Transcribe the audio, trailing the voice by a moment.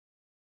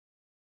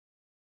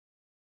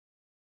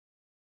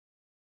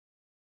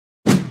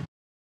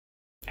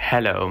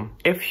Hello.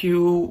 If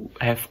you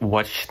have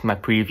watched my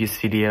previous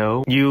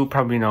video, you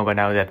probably know by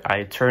now that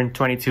I turned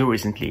 22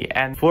 recently,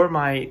 and for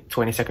my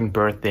 22nd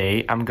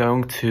birthday, I'm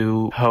going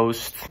to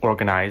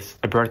organize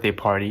a birthday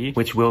party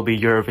which will be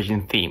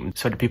Eurovision themed.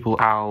 So the people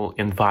I'll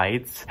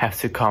invite have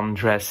to come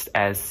dressed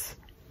as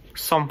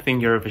something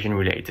Eurovision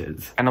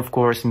related. And of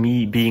course,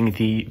 me being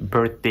the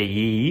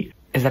birthdayee,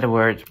 is that a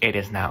word? It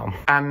is now.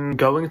 I'm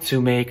going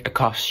to make a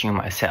costume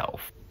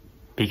myself.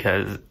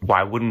 Because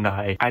why wouldn't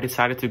I? I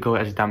decided to go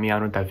as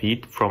Damiano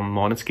David from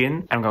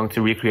Måneskin. I'm going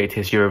to recreate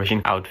his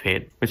Eurovision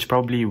outfit, which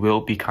probably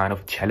will be kind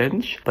of a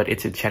challenge, but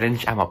it's a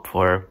challenge I'm up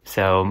for.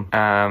 So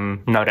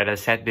now that I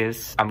said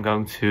this, I'm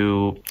going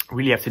to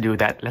really have to do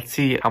that. Let's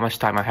see how much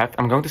time I have.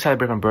 I'm going to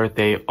celebrate my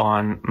birthday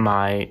on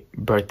my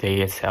birthday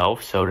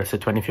itself. So that's the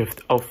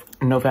 25th of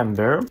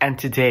November. And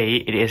today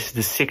it is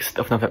the 6th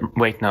of November.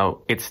 Wait,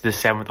 no, it's the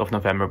 7th of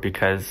November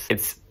because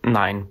it's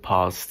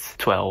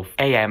 9:12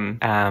 a.m.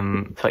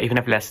 So I even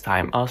have less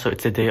time. Also,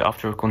 it's the day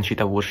after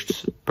Conchita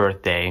Wurst's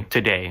birthday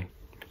today.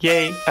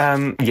 Yay!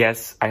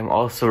 Yes, I'm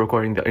also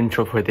recording the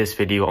intro for this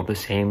video on the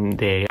same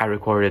day I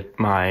recorded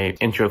my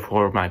intro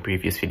for my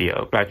previous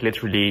video. Like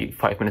literally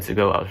 5 minutes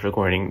ago, I was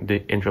recording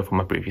the intro for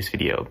my previous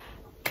video.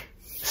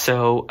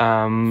 So,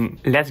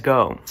 let's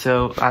go.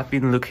 So, I've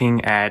been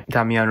looking at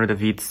Damiano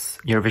David's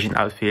Eurovision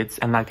outfits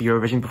and like the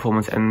Eurovision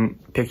performance and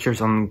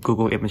pictures on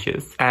Google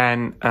Images.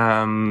 And,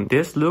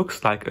 this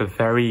looks like a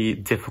very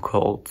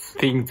difficult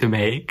thing to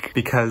make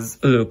because,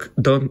 look,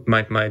 don't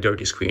mind my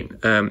dirty screen.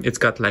 It's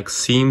got like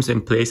seams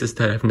in places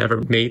that I've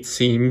never made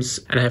seams,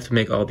 and I have to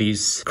make all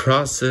these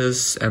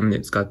crosses, and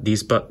it's got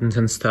these buttons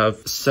and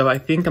stuff. So I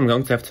think I'm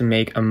going to have to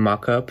make a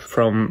mock-up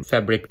from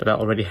fabric that I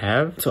already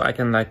have, so I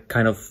can like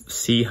kind of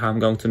see how I'm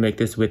going to make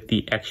this with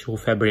the actual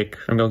fabric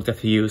I'm going to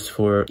have to use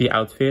for the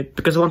outfit,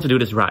 because I want to do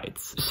this right.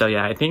 So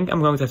yeah, I think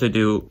I'm going to have to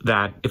do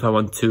that if I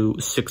want to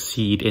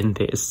succeed in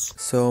this.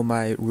 So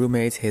my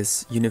roommate,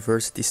 his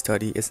university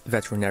study is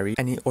veterinary,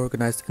 and he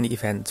organized an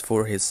event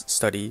for his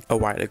study a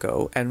while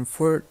ago, and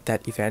for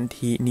that event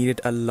he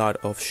needed a lot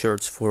of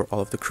shirts for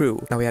all of the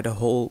crew. Now we had a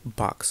whole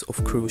box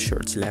of crew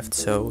shirts left,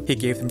 so he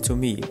gave them to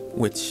me,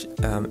 which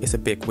is a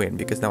big win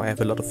because now I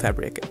have a lot of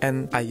fabric,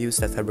 and I used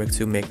that fabric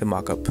to make the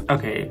mock-up.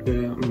 Okay,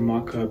 the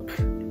mock-up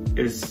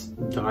is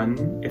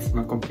done. It's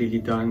not completely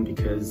done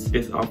because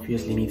this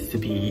obviously needs to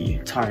be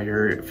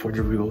tighter for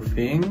the real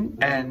thing,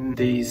 and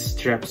these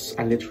straps,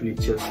 I literally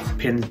just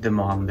pinned them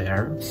on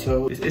there.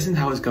 So this isn't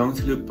how it's going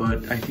to look,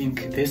 but I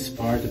think this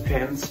part, the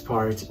pants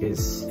part,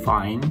 is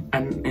fine,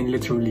 and in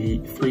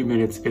literally 3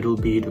 minutes it'll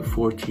be the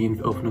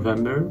 14th of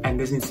November, and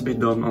this needs to be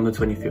done on the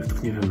 25th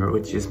of November,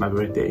 which is my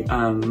birthday.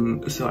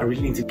 So I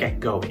really need to get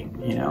going,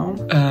 you know?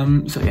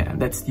 So yeah,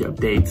 that's the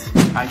update.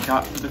 I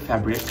got the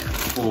fabric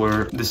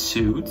for the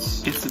suits.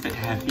 It's a bit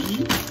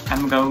heavy.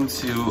 I'm going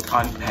to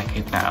unpack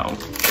it now.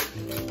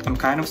 I'm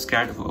kind of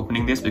scared of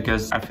opening this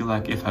because I feel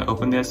like if I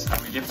open this, I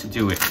really have to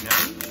do it, you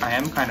know? I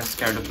am kind of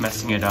scared of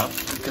messing it up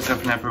because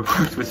I've never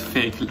worked with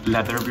fake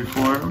leather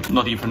before.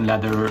 Not even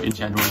leather in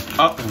general.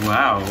 Oh,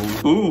 wow.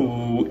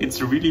 Ooh,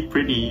 it's really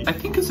pretty. I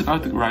think it's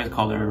about the right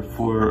color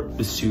for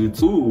the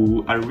suit.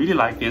 Ooh, I really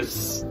like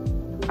this.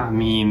 I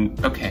mean,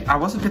 okay, I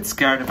was a bit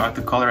scared about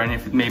the color and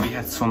if it maybe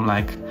had some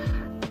like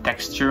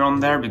texture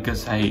on there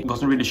because I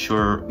wasn't really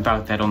sure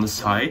about that on the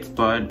side,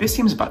 but this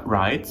seems about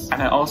right.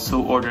 And I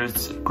also ordered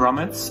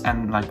grommets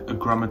and like a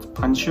grommet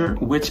puncher,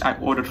 which I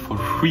ordered for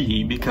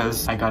free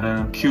because I got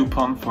a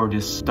coupon for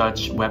this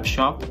Dutch web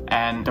shop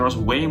and there was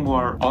way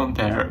more on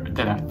there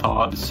than I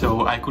thought,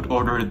 so I could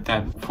order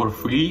that for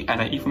free,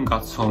 and I even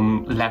got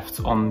some left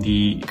on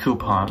the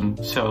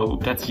coupon, so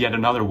that's yet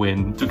another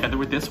win together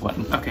with this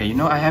one. Okay, you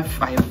know, I have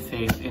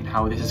faith in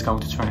how this is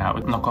going to turn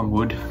out, knock on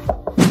wood.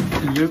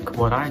 Look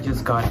what I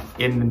just got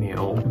in the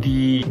mail.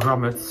 The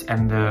grommets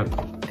and the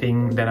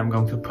thing that I'm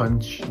going to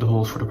punch the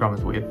holes for the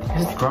grommet with.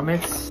 Is it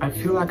grommets? I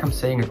feel like I'm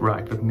saying it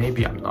right, but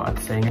maybe I'm not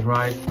saying it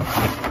right.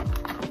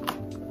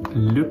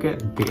 Look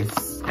at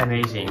this.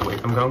 Amazing. Wait,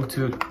 I'm going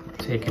to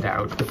take it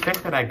out. The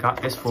fact that I got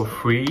this for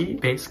free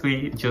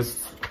basically just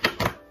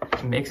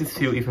makes it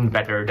feel even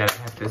better that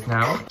I have this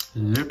now.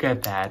 Look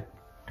at that.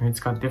 And it's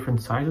got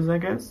different sizes, I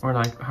guess? Or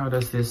like, how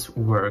does this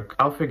work?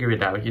 I'll figure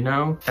it out, you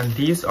know? And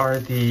these are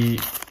the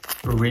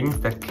rings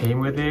that came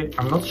with it.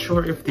 I'm not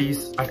sure if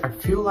these, I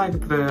feel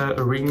like the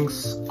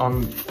rings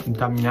on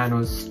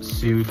Damiano's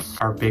suits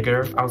are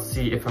bigger. I'll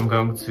see if I'm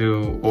going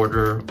to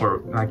order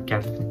or like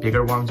get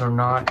bigger ones or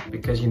not,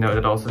 because you know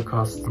that also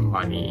costs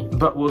money,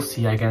 but we'll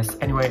see, I guess.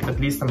 Anyway, at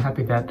least I'm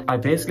happy that I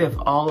basically have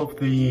all of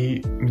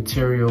the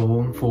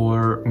material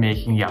for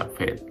making the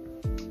outfit.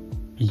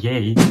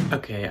 Yay.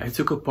 Okay, I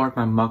took apart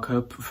my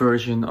mock-up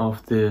version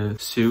of the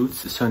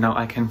suits, so now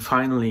I can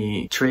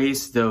finally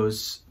trace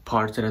those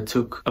parts that I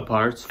took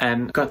apart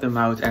and cut them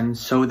out and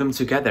sew them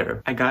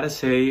together. I gotta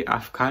say,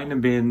 I've kind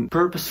of been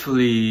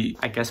purposefully,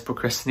 I guess,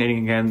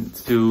 procrastinating again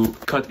to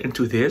cut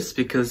into this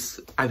because,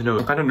 I don't know,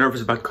 I'm kind of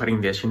nervous about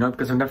cutting this, you know,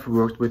 because I've never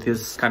worked with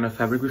this kind of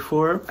fabric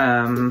before.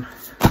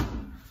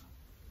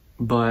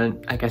 but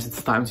I guess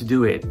it's time to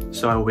do it,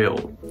 so I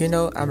will. You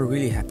know, I'm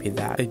really happy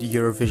that a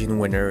Eurovision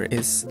winner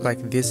is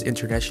like this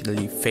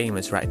internationally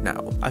famous right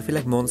now. I feel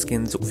like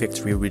Måneskin's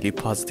victory really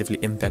positively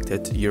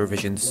impacted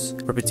Eurovision's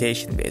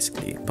reputation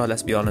basically. But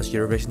let's be honest,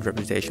 Eurovision's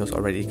reputation was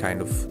already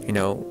kind of, you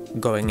know,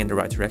 going in the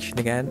right direction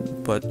again.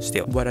 But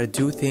still, what I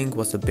do think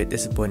was a bit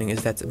disappointing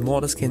is that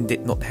Måneskin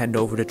did not hand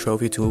over the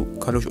trophy to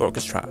Kalush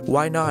Orchestra.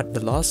 Why not?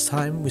 The last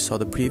time we saw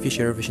the previous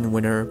Eurovision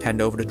winner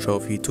hand over the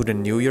trophy to the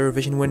new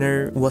Eurovision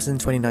winner was in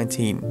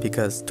 2019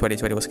 because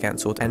 2020 was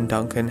cancelled and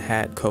Duncan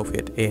had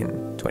COVID in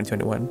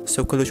 2021.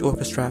 So Kalush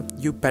Orchestra,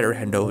 you better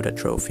hand over the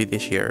trophy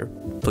this year,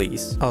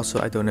 please. Also,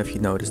 I don't know if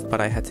you noticed,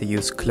 but I had to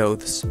use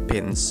clothes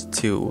pins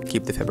to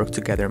keep the fabric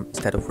together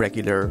instead of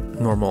regular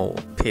normal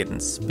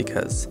pins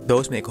because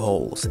those make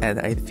holes and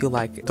I feel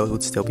like those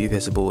would still be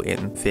visible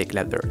in fake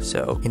leather.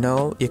 So, you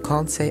know, you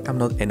can't say I'm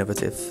not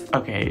innovative.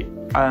 Okay,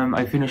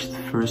 I finished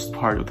the first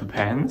part of the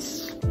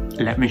pants.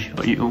 Let me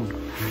show you.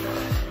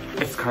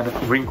 It's kind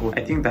of wrinkled.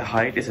 I think the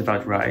height is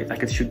about right,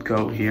 like it should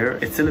go here.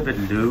 It's still a bit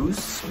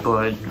loose,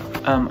 but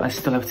I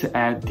still have to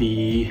add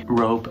the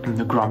rope and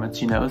the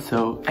grommets, you know,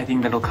 so I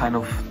think that'll kind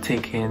of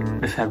take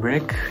in the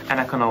fabric, and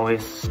I can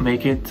always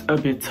make it a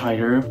bit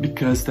tighter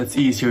because that's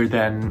easier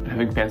than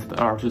having pants that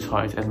are too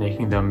tight and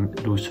making them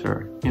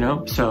looser, you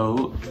know.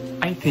 So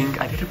I think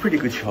I did a pretty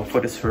good job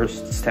for this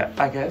first step,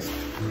 I guess.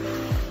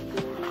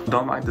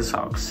 Don't mind the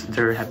socks,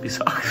 they're happy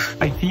socks.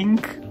 I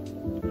think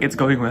it's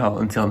going well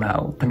until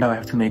now, but now I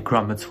have to make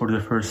grommets for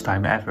the first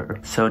time ever.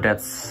 So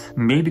that's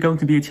maybe going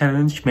to be a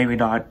challenge, maybe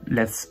not,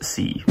 let's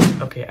see.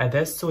 Ok,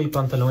 adesso I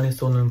pantaloni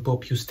sono un po'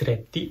 più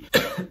stretti.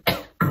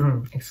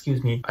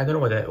 Excuse me, I don't know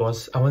what that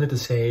was. I wanted to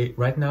say,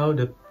 right now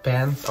the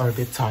pants are a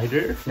bit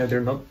tighter. You know,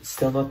 they're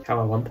still not how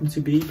I want them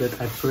to be,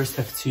 but I first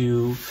have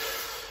to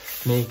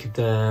make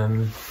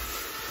the,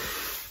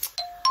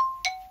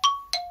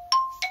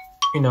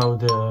 you know,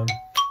 the,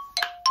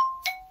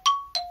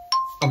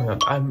 oh my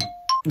god,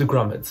 the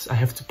grommets. I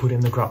have to put in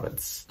the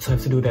grommets. So I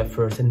have to do that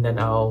first and then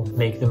I'll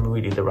make them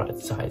really the right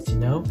size, you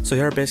know? So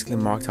here I basically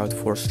marked out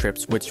 4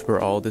 strips which were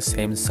all the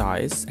same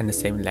size and the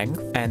same length.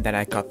 And then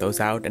I cut those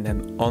out and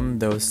then on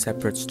those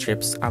separate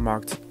strips I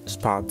marked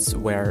spots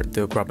where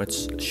the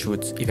grommets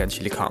should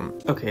eventually come.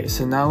 Okay,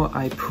 so now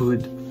I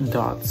put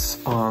dots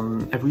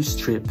on every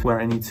strip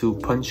where I need to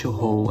punch a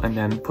hole and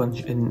then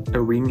punch in a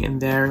ring in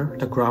there,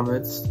 the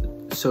grommets,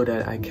 so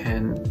that I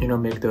can, you know,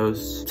 make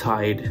those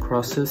tied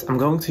crosses. I'm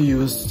going to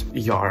use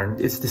yarn.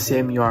 It's the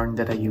same yarn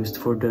that I used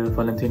for the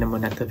Valentina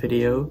Monetta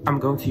video. I'm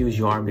going to use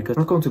yarn because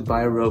I'm not going to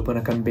buy a rope and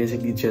I can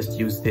basically just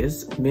use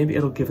this. Maybe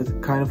it'll give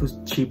it kind of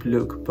a cheap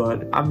look,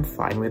 but I'm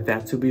fine with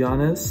that, to be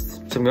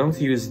honest. So I'm going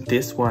to use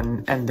this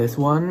one and this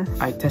one.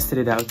 I tested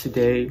it out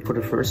today for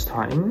the first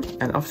time,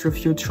 and after a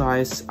few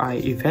tries I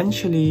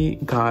eventually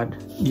got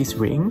these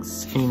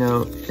rings. You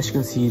know, as you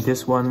can see,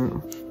 this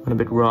one went a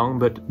bit wrong,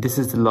 but this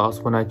is the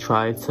last one I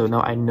tried, so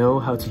now I know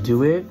how to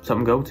do it, so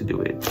I'm going to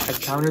do it. I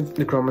counted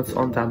the grommets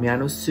on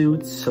Damiano's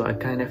suit, so I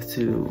kind of have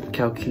to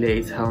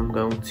calculate how I'm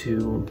going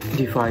to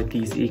divide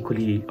these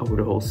equally over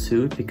the whole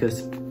suit,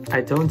 because I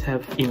don't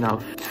have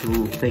enough to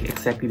make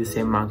exactly the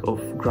same amount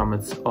of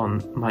grommets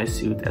on my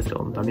suit as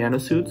on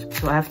Damiano's suit.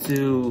 So I have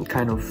to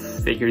kind of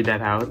figure that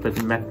out,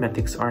 but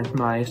mathematics aren't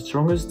my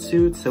strongest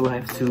suit, so I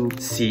have to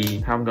see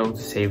how I'm going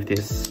to save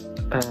this.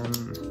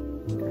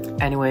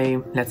 Anyway,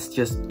 let's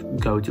just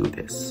go do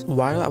this.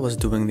 While I was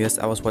doing this,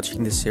 I was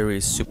watching the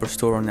series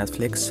Superstore on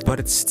Netflix, but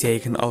it's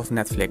taken off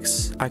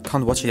Netflix. I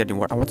can't watch it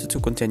anymore. I wanted to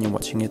continue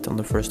watching it on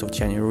the 1st of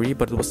January,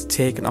 but it was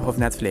taken off of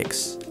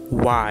Netflix.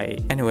 Why?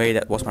 Anyway,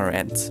 that was my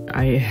rant.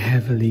 I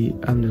heavily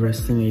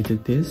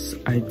underestimated this.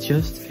 I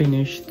just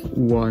finished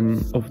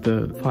one of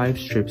the 5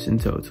 strips in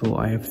total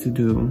I have to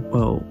do.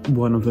 Well,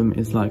 one of them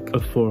is like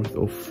 1/4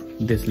 of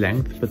this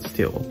length, but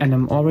still. And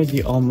I'm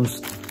already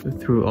almost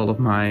through all of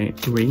my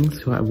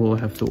rings, so I will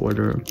have to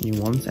order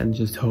new ones and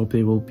just hope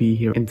they will be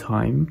here in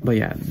time. But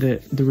yeah,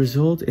 the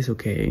result is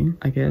okay,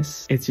 I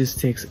guess. It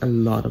just takes a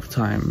lot of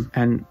time,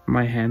 and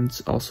my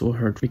hands also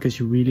hurt because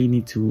you really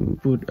need to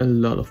put a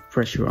lot of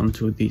pressure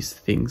onto these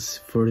things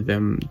for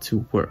them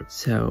to work.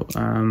 So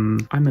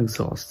I'm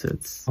exhausted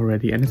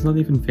already, and it's not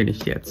even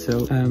finished yet.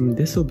 So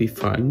this will be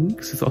fun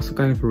because it's also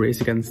kind of a race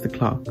against the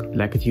clock,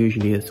 like it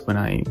usually is when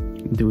I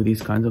do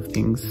these kinds of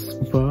things.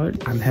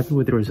 But I'm happy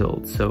with the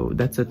result, so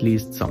that's at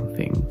least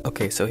something.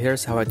 Okay, so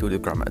here's how I do the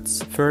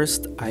grommets.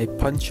 First, I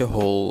punch a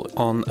hole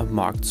on a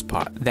marked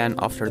spot. Then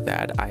after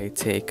that, I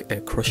take a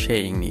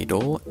crocheting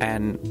needle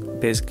and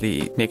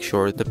basically make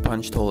sure the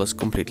punched hole is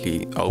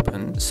completely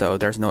open, so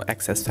there's no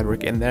excess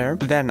fabric in there.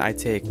 Then I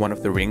take one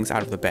of the rings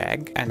out of the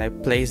bag and I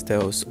place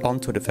those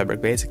onto the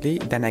fabric basically.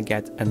 Then I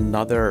get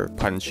another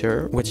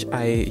puncher, which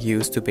I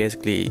use to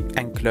basically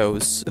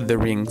enclose the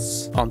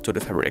rings onto the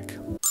fabric.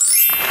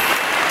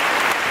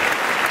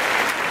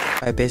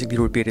 I basically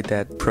repeated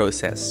that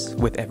process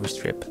with every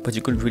strip, but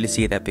you couldn't really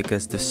see that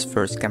because this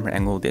first camera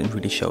angle didn't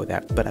really show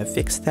that. But I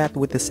fixed that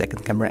with the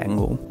second camera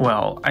angle.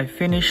 Well, I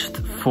finished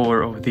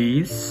 4 of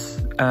these.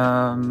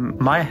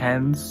 My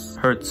hands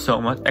hurt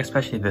so much,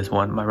 especially this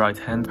one, my right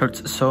hand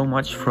hurts so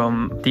much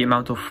from the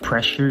amount of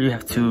pressure you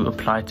have to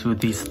apply to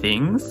these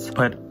things,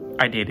 but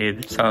I did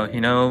it. So,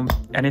 you know,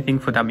 anything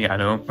for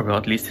Damiano, or well,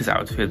 at least his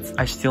outfit.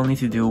 I still need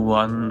to do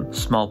one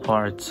small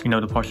part, you know,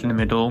 the part in the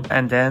middle,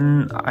 and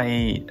then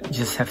I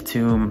just have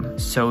to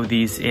sew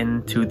these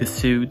into the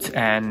suit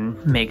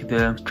and make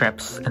the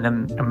straps, and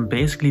then I'm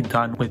basically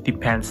done with the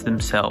pants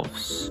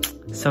themselves.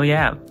 So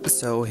yeah.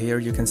 So here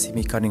you can see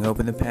me cutting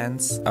open the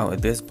pants. Oh,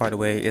 this, by the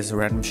way, is a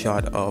random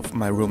shot of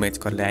my roommate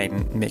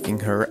Carlijn making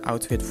her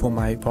outfit for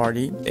my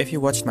party. If you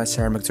watched my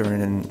Sarah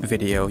McTurnan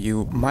video,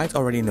 you might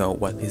already know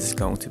what this is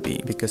going to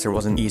be, because there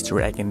was an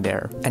Easter egg in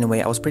there. Anyway,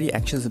 I was pretty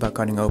anxious about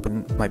cutting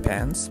open my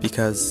pants,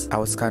 because I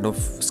was kind of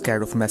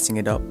scared of messing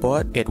it up,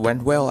 but it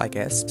went well, I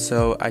guess.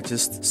 So I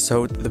just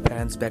sewed the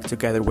pants back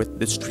together with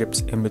the strips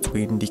in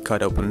between the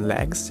cut open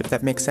legs, if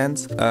that makes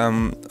sense.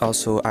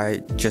 Also,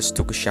 I just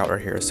took a shower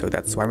here, so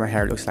that's why my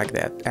hair looks like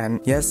that.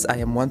 And yes, I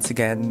am once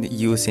again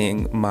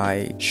using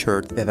my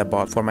shirt that I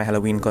bought for my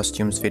Halloween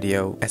costumes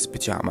video as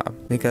pajama,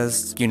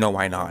 because you know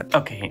why not.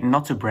 Okay,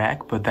 not to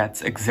brag, but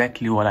that's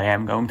exactly what I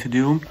am going to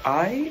do.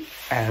 I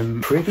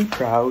am pretty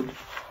proud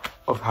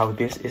of how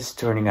this is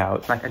turning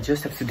out. Like, I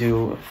just have to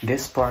do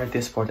this part,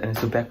 and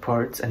the back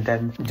parts, and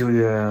then do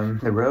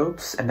the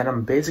ropes, and then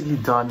I'm basically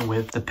done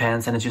with the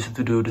pants, and I just have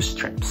to do the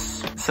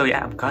straps. So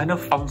yeah, I'm kind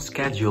of on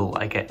schedule,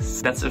 I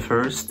guess. That's a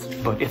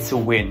first, but it's a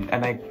win,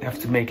 and I have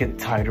to make it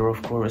tighter,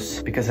 of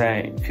course, because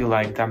I feel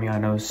like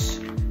Damiano's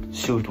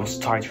suit was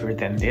tighter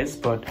than this,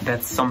 but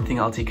that's something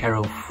I'll take care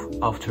of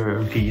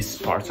after these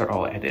parts are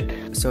all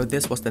added. So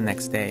this was the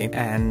next day,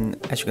 and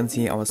as you can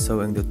see, I was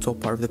sewing the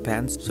top part of the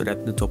pants so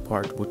that the top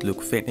part would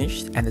look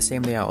finished. And the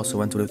same day I also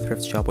went to the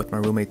thrift shop with my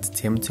roommate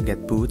Tim to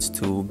get boots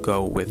to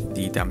go with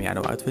the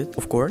Damiano outfit.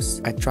 Of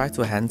course, I tried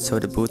to hand sew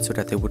the boots so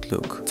that they would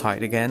look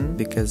tight again,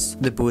 because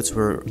the boots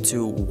were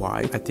too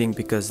wide. I think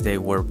because they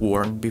were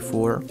worn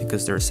before,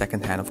 because they're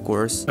secondhand, of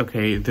course.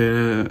 Okay,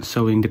 the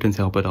sewing didn't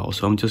help at all,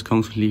 so I'm just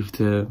going to leave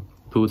the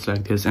boots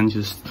like this and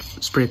just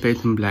spray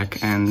paint them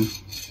black and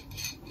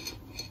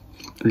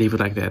leave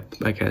it like that,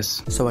 I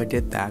guess. So I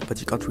did that, but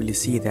you can't really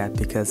see that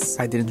because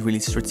I didn't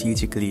really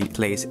strategically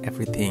place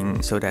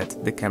everything so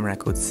that the camera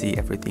could see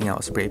everything I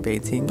was spray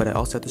painting. But I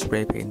also had to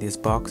spray paint this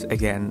box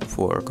again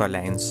for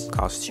Carlijn's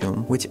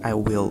costume, which I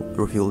will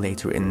reveal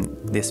later in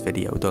this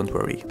video, don't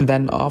worry.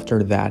 Then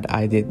after that,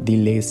 I did the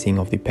lacing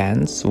of the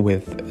pants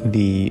with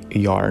the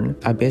yarn.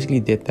 I basically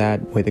did that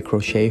with a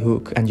crochet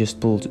hook and just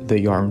pulled the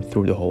yarn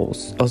through the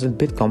holes. It was a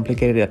bit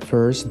complicated at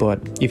first, but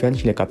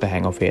eventually I got the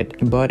hang of it.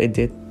 But it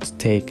did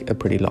take a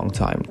pretty long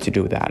time to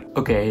do that.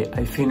 Okay,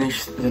 I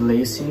finished the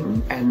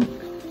lacing and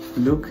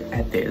look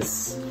at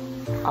this.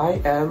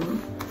 I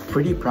am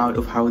pretty proud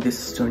of how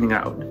this is turning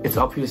out. It's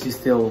obviously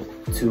still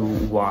too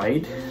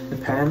wide, the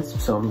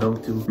pants, so I'm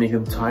going to make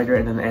them tighter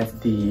and then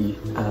add the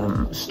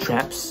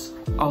straps.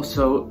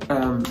 Also,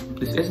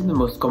 this isn't the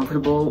most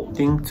comfortable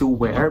thing to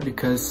wear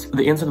because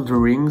the inside of the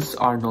rings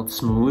are not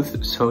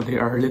smooth, so they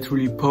are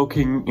literally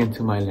poking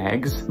into my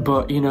legs.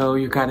 But you know,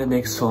 you gotta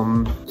make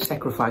some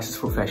sacrifices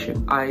for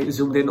fashion. I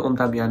zoomed in on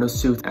Damiano's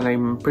suit and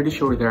I'm pretty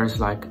sure there's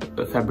like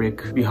a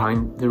fabric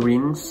behind the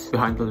rings,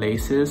 behind the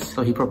laces,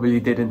 so he probably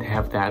didn't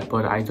have that,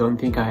 but I don't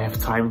think I have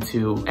time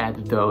to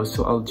add those,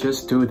 so I'll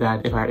just do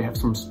that if I have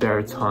some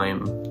spare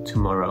time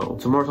tomorrow.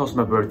 Tomorrow's also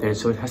my birthday,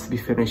 so it has to be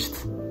finished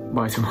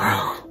by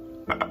tomorrow.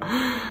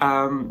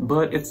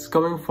 But it's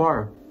going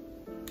far.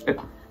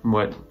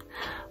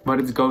 But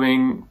it's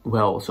going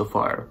well so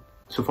far.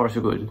 So far,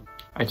 so good.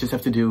 I just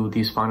have to do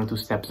these final 2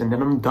 steps and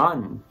then I'm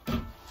done.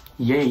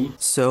 Yay.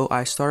 So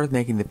I started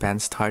making the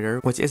pants tighter,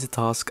 which is a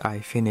task I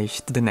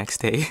finished the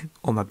next day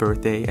on my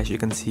birthday, as you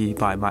can see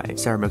by my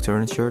Sarah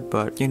McTurnan shirt,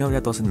 but you know,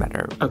 that doesn't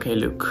matter. Okay,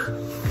 look.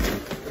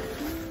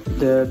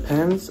 The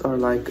pants are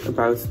like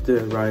about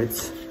the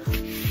right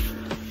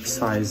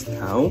size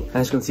now.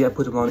 As you can see, I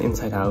put them on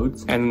inside out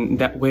and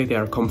that way they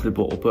are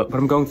comfortable, but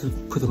I'm going to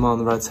put them on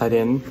the right side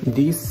in.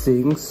 These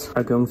things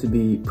are going to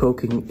be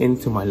poking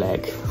into my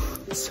leg.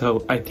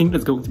 So I think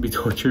that's going to be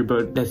torture,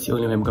 but that's the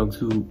only way I'm going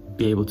to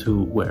be able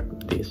to wear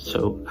this.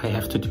 So I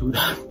have to do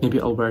that. Maybe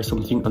I'll wear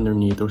something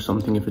underneath or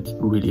something if it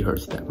really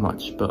hurts that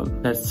much, but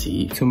let's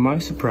see. To my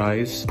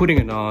surprise, putting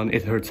it on,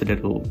 it hurts a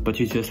little, but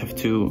you just have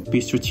to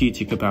be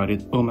strategic about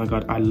it. Oh my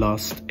god, I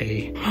lost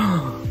a...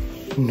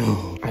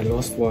 No, I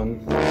lost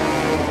one.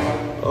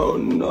 Oh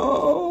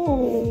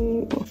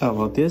no. Oh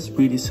well, this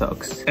really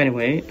sucks.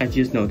 Anyway, I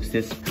just noticed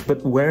this,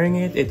 but wearing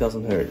it, it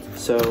doesn't hurt.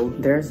 So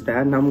there's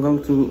that. Now I'm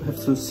going to have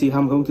to see how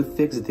I'm going to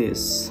fix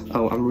this.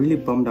 Oh, I'm really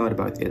bummed out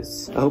about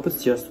this. I hope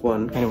it's just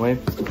one. Anyway,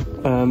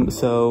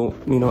 so,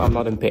 you know, I'm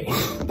not in pain.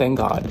 Thank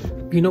God.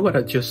 You know what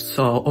I just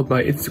saw on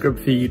my Instagram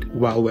feed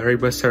while wearing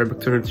my Sarah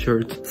McTurnan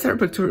shirt? Sarah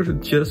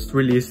McTurnan just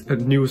released a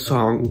new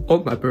song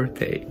on my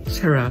birthday.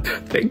 Sarah,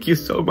 thank you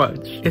so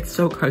much. It's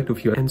so kind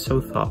of you and so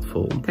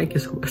thoughtful. Thank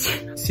you so much.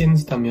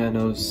 Since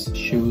Damiano's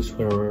shoes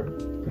were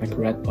like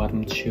red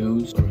bottomed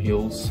shoes or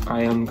heels,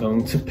 I am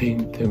going to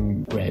paint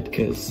them red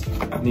because,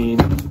 I mean,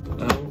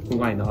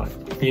 why not?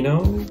 You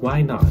know,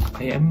 why not?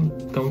 I am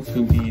going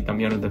to be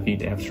Damiano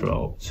David after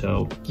all,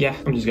 so yeah,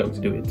 I'm just going to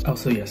do it.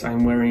 Also, yes,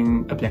 I'm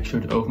wearing a black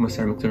shirt over my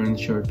Sarah McTurnan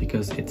shirt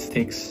because it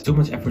takes too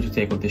much effort to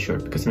take off the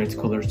shirt because it makes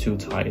the color too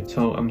tight.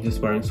 So I'm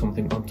just wearing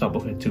something on top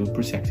of it to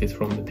protect it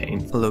from the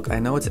paint. Look, I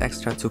know it's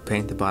extra to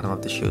paint the bottom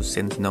of the shoes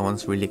since no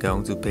one's really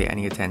going to pay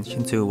any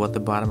attention to what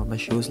the bottom of my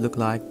shoes look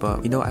like,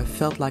 but you know, I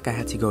felt like I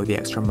had to go the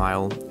extra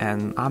mile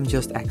and I'm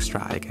just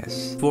extra, I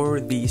guess.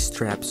 For the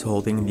straps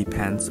holding the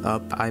pants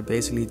up, I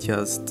basically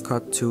just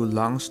cut 2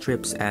 long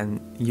strips and,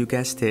 you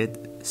guessed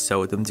it,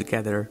 sew them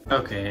together.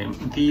 Okay,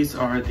 these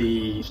are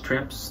the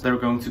straps that are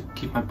going to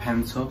keep my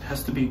pants up. It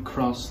has to be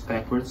crossed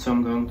backwards, so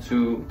I'm going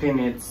to pin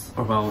it,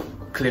 or well,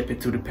 clip it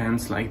to the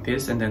pants like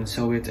this and then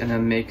sew it and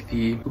then make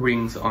the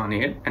rings on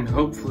it, and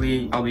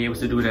hopefully I'll be able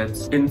to do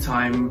that in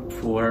time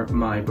for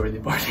my birthday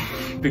party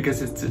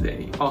because it's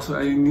today. Also,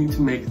 I need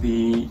to make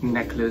the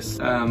necklace,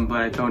 but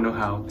I don't know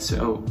how,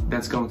 so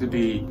that's going to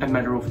be a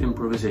matter of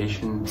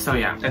improvisation. So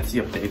yeah, that's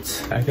the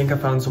update. I think I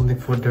found something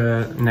for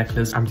the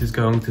necklace. I'm just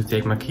going to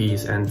take my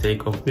keys and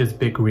take off this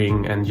big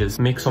ring and just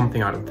make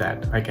something out of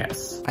that, I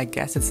guess. I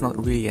guess it's not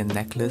really a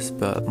necklace,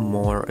 but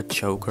more a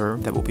choker.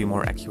 That would be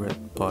more accurate,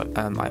 but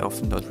I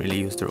often don't really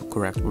use the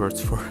correct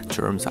words for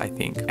terms, I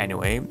think.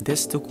 Anyway,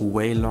 this took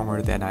way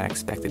longer than I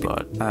expected,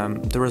 but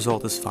the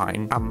result is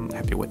fine. I'm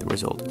happy with the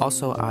result.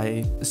 Also,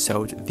 I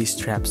sewed these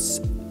straps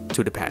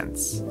to the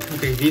pants.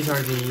 Okay, these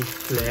are the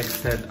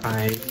flags that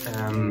I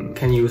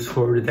can use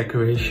for the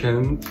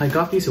decoration. I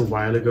got these a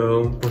while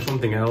ago for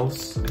something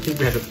else. I think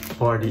we had a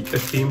party, a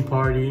theme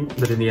party,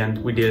 but in the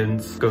end we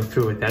didn't go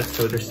through with that,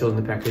 so they're still in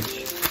the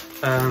package.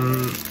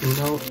 You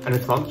know, an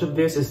advantage of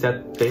this is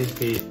that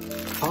basically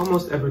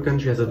almost every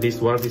country has at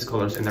least one of these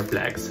colors in their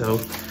flag, so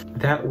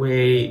that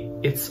way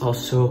it's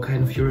also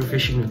kind of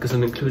Eurovision because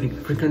I'm including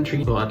every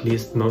country, well, at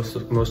least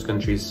most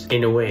countries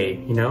in a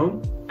way, you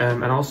know.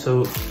 And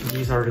also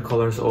these are the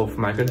colors of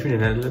my country, the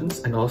Netherlands,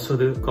 and also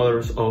the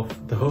colors of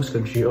the host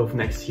country of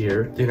next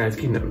year, the United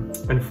Kingdom.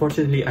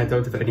 Unfortunately, I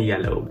don't have any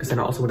yellow because then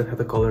I also would have had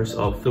the colors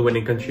of the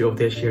winning country of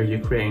this year,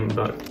 Ukraine,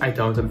 but I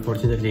don't,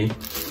 unfortunately.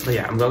 But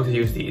yeah, I'm going to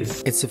use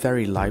these. It's a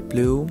very light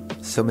blue,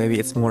 so maybe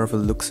it's more of a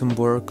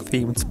Luxembourg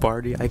themed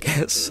party, I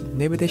guess.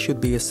 Maybe there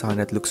should be a sign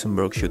that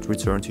Luxembourg should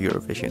return to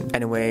Eurovision.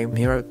 Anyway,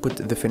 here I put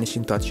the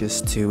finishing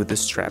touches to the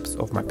straps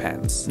of my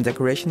pants.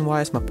 Decoration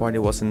wise, my party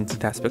wasn't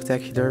that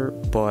spectacular,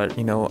 but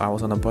you know, I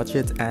was on a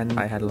budget and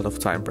I had a lot of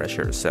time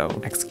pressure, so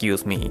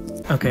excuse me.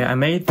 Okay, I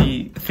made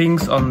the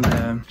things on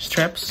the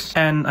straps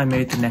and I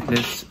made the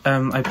necklace.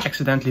 I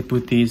accidentally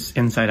put these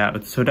inside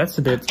out, so that's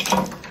a bit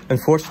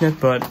unfortunate,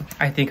 but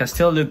I think I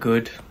still look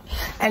good.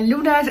 En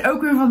Luna is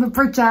ook weer van de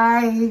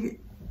partij.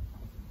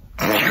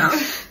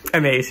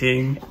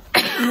 Amazing.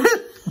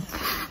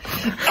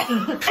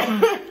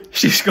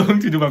 She's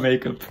going to do my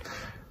makeup.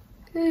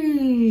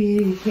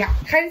 Ja,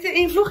 ga je dit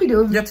in een vlogje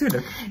doen? Ja,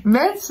 tuurlijk.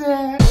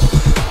 Mensen.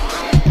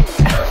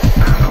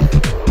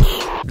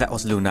 That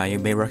was Luna. You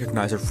may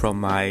recognize her from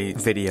my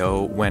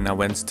video when I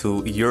went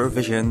to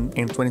Eurovision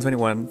in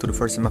 2021 to the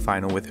first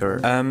semi-final with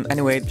her.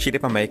 Anyway, she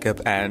did my makeup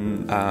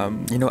and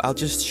you know, I'll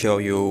just show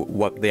you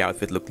what the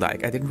outfit looked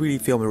like. I didn't really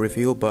film a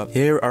review, but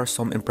here are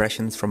some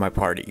impressions from my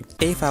party.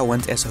 Eva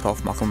went as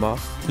Rolf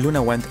Mackenbach,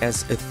 Luna went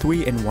as a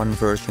 3-in-1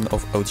 version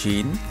of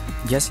Eugene,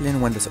 Jesselyn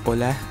went as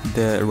Ola,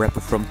 the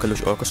rapper from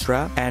Kalush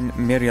Orchestra, and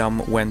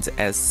Miriam went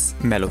as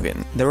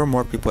Melovin. There were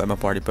more people at my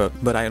party,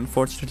 but I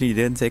unfortunately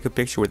didn't take a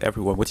picture with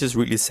everyone, which is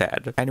really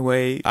sad.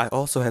 Anyway, I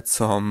also had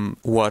some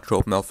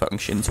wardrobe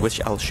malfunctions,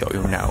 which I'll show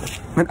you now.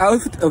 Mijn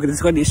outfit, okay, dit is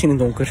gewoon die is in het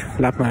donker.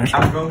 Laat maar.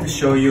 I'm going to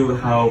show you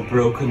how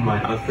broken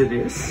my outfit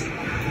is.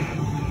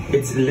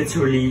 It's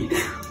literally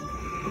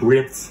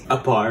ripped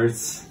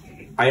apart.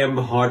 I am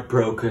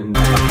heartbroken.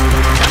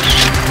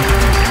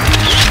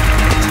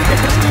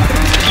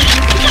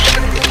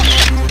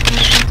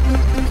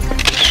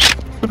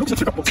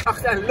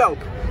 Achter en loop.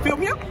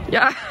 Film je?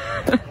 Ja.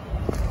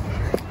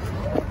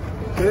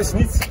 Dit is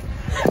niet.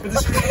 Dit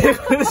is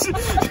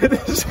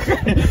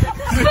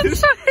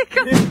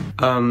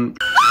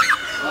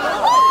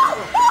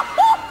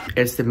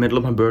It's the middle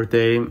of my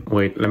birthday.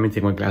 Wait, let me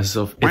take my glasses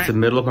off. It's the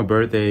middle of my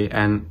birthday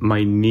and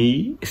my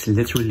knee is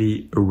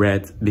literally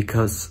red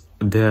because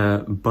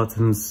the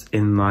buttons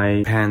in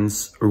my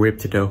pants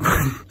ripped it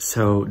open.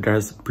 So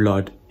there's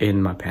blood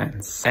in my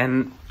pants.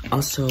 And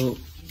also,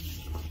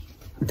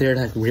 they're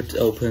like ripped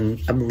open.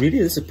 I'm really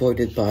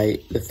disappointed by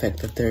the fact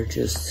that they're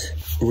just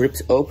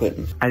ripped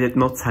open. I did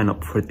not sign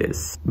up for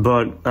this,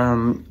 but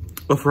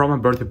overall my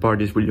birthday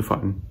party is really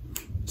fun.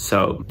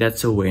 So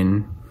that's a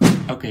win.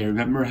 Okay,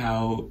 remember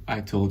how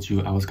I told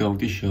you I was going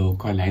to show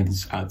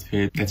Carlijn's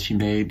outfit that she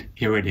made?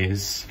 Here it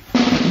is.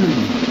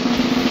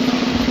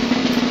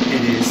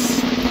 It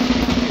is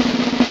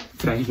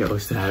Treintje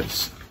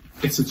Oosterhuis.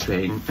 It's a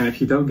train, and if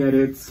you don't get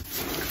it,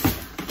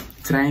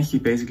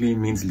 treintje basically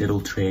means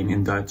little train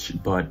in Dutch,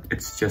 but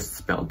it's just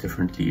spelled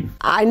differently.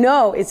 I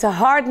know, it's a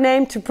hard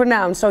name to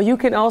pronounce, so you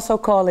can also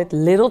call it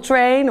Little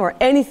Train or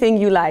anything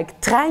you like.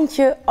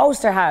 Treintje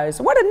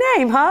Oosterhuis. What a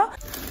name, huh?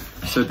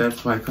 So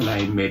that's why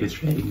Carlijn made a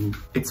train.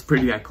 It's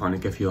pretty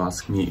iconic if you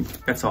ask me.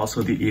 That's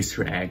also the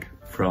Easter egg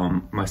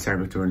from my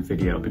ceramic turn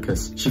video,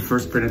 because she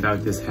first printed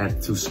out this head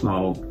too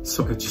small,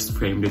 so I just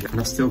framed it and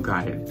I still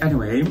got it.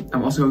 Anyway,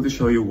 I'm also going to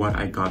show you what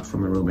I got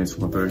from my roommates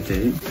for my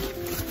birthday.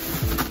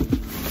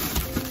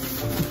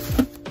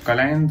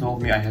 Carlijn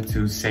told me I had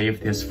to save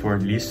this for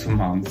at least 2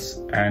 months,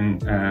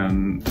 and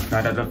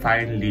now that I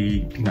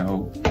finally, you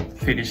know,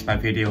 finished my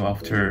video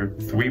after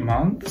 3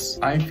 months,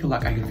 I feel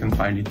like I can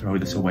finally throw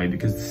this away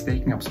because it's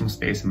taking up some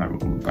space in my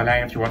room.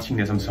 Carlijn, if you're watching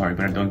this, I'm sorry,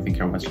 but I don't think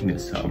you're watching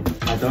this, so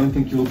I don't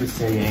think you'll be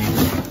saying,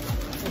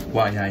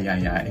 why,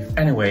 yeah.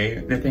 Anyway,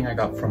 the thing I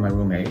got from my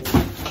roommate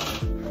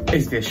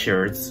is this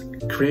shirt.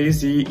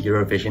 Crazy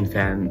Eurovision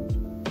fan.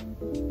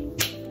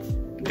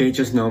 They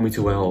just know me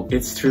too well.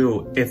 It's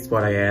true, it's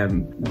what I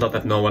am. Not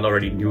that no one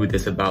already knew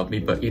this about me,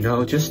 but you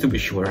know, just to be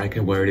sure I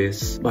can wear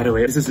this. By the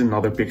way, this is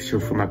another picture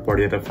from my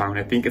party that I found.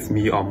 I think it's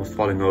me almost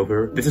falling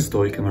over. This is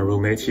Toike, my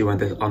roommate. She went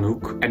as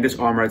Anouk. And this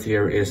arm right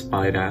here is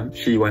Mayra.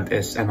 She went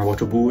as Emma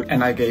Waterboer.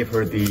 And I gave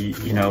her the,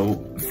 you know,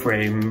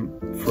 frame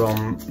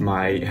from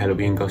my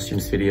Halloween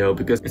costumes video,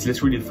 because it's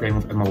literally the frame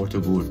of Emma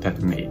Waterboer that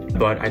we made.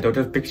 But I don't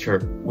have a picture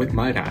with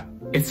Mayra.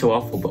 It's so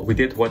awful, but we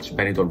did watch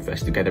Benidorm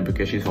Fest together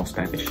because she's half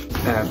Spanish.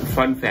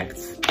 Fun fact,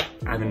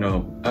 I don't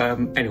know.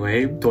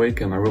 Anyway,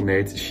 Toike, my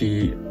roommate,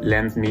 she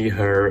lent me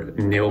her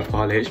nail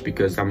polish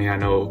because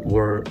Damiano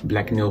wore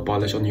black nail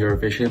polish on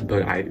Eurovision,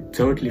 but I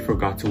totally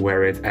forgot to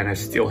wear it and I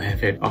still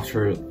have it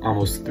after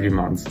almost 3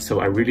 months.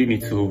 So I really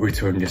need to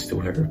return this to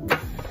her.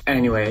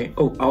 Anyway,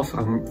 oh, also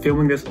I'm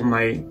filming this on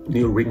my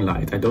new ring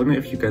light. I don't know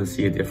if you can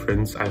see a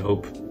difference. I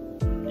hope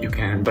you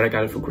can, but I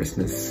got it for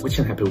Christmas, which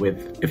I'm happy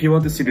with. If you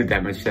want to see the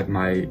damage that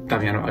my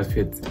Damiano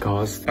outfit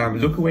caused,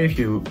 look away if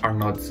you are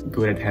not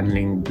good at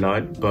handling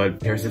blood,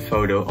 but here's a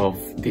photo of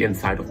the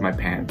inside of my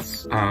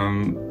pants.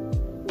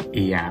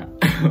 Yeah,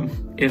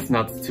 it's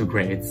not too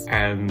great.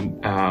 And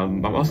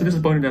I'm also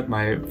disappointed that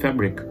my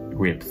fabric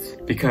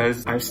ripped,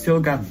 because I've still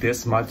got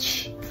this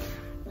much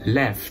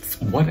left.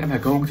 What am I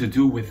going to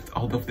do with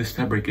all of this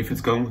fabric if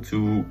it's going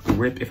to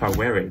rip if I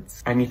wear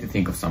it? I need to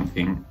think of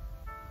something.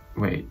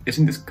 Wait,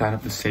 isn't this kind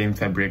of the same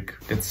fabric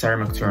that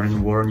Sarah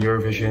McTurnan wore in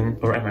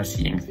Eurovision? Or am I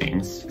seeing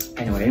things?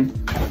 Anyway,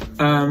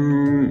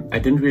 I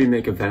didn't really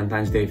make a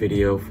Valentine's Day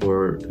video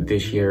for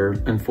this year.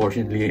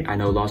 Unfortunately, I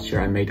know last year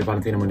I made a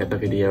Valentina Moneta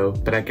video,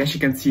 but I guess you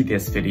can see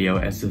this video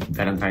as a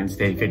Valentine's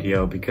Day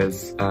video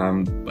because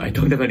I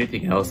don't have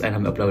anything else and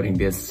I'm uploading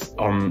this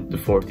on the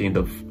 14th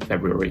of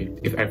February,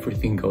 if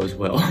everything goes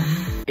well.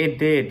 It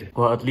did.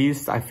 Well, at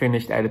least I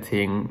finished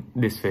editing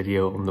this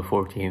video on the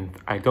 14th.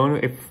 I don't know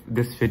if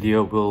this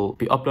video will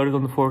be uploaded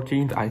on the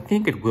 14th. I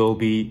think it will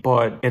be,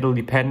 but it'll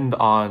depend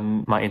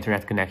on my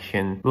internet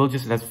connection. We'll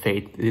just let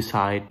fate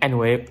decide.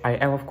 Anyway, I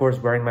am of course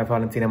wearing my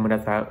Valentina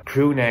Moneta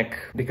crew neck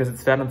because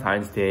it's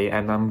Valentine's Day,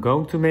 and I'm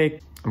going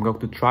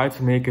to try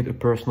to make it a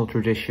personal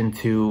tradition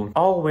to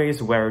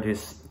always wear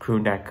this crew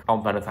neck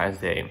on Valentine's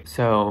Day.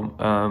 So,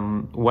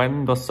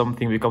 when does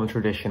something become a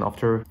tradition?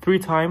 After 3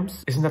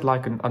 times? Isn't that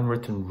like an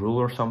unwritten rule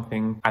or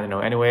something? I don't know.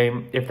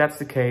 Anyway, if that's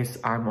the case,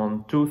 I'm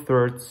on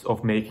 2/3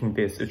 of making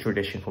this a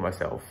tradition for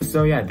myself.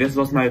 So yeah, this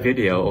was my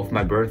video of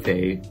my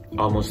birthday,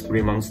 almost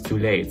 3 months too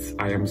late.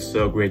 I am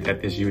so great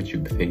at this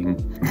YouTube thing.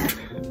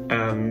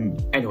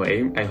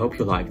 Anyway, I hope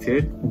you liked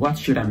it. What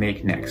should I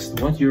make next?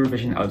 What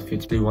Eurovision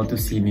outfits do you want to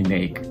see me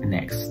make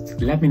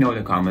next? Let me know in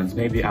the comments.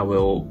 Maybe I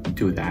will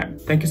do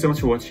that. Thank you so much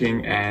for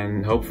watching,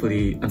 and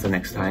hopefully until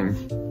next time.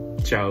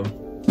 Ciao.